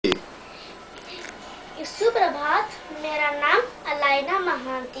सुप्रभात। मेरा नाम अलाइना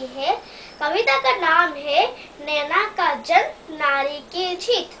महांती है। कविता का नाम है नैना का जन्म नारी की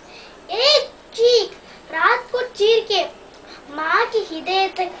चीख। एक चीख रात को चीर के माँ की हृदय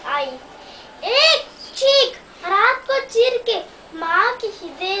तक आई। एक चीख रात को चीर के माँ की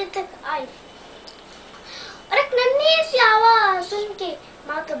हृदय तक आई। और एक नन्ही सी आवाज सुन के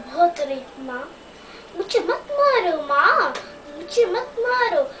माँ तो बहुत रही, माँ मुझे मत मारो, माँ मुझे मत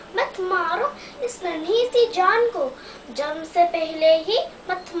मारो, मत मारो इस नन्ही सी जान को। जन्म से पहले ही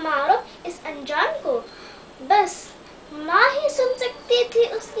मत मारो इस अनजान को। बस माँ ही सुन सकती थी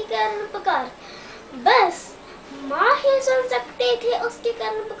उसकी करुण पुकार। बस माँ ही सुन सकती थी उसकी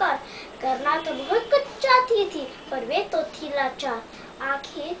करुण पुकार। करना तो बहुत कुछ चाहती थी पर वे तो थी लाचार।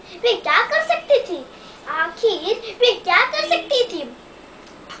 आखिर वे क्या कर सकती थी? आखिर वे क्या कर सकती थी?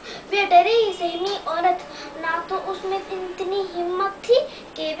 वे डरी सहमी औरत, ना तो उसमें इतनी हिम्मत थी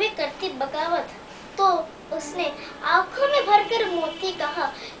कि वे करती बगावत। तो उसने आंखों में भरकर मोती कहा,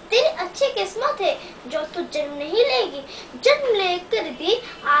 तेरी अच्छी किस्मत है जो तू जन्म नहीं लेगी। जन्म लेकर भी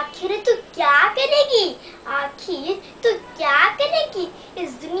आखिर तू क्या करेगी? आखिर तू क्या करेगी?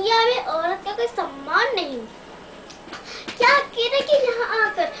 इस दुनिया में औरत का कोई सम्मान नहीं। क्या करेगी यहाँ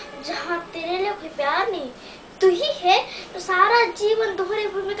आकर जहाँ तेरे लिए कोई प्यार नहीं? तू ही है जो सारा जीवन दोहरी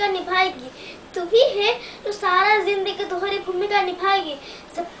भूमिका निभाएगी। तू ही है जो सारा जिंदगी दोहरी भूमिका निभाएगी।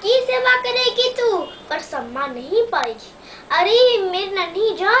 सबकी सेवा करेगी तू पर सम्मान नहीं पाएगी। अरे मेरी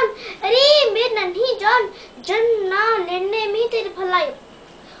नन्ही जान, अरे मेरी नन्ही जान, जन्म ना लेने में तेरी भलाई।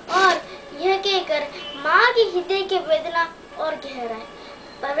 और यह कहकर माँ की हृदय की वेदना और गहराई।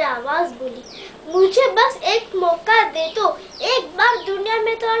 पर वे आवाज बोली, मुझे बस एक मौका दे दो, एक बार दुनिया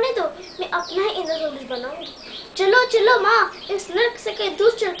में तो आने दो, मैं अपना ही इंद्रधनुष बनाऊंगी। चलो चलो माँ, इस नर्क से कहीं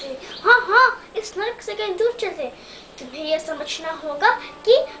दूर चलते। हाँ हाँ, इस नर्क से कहीं दूर चलते। तुम्हें यह समझना होगा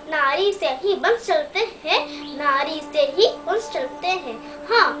कि नारी से ही वंश चलते हैं, नारी से ही वंश चलते हैं।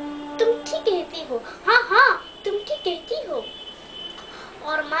 हाँ तुम ठीक कहती हो, हाँ हाँ तुम ठीक कहती हो।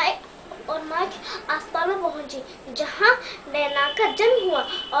 और माँ के आसपास में पहुंची जहाँ नैना का जन्म हुआ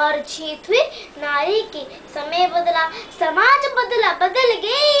और जीत हुई नारी की। समय बदला, समाज बदला, बदल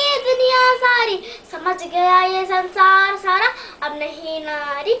गई ये दुनिया सारी। समझ गया ये संसार सारा, अब नहीं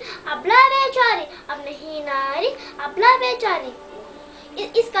नारी अबला बेचारी, अब नहीं नारी अबला बेचारी।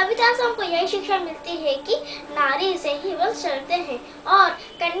 इस कविता से हमको यही शिक्षा मिलती है कि नारी से ही वंश चलते हैं और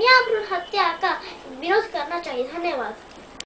कन्या भ्रूण हत्या का विरोध करना चाहिए। धन्यवाद।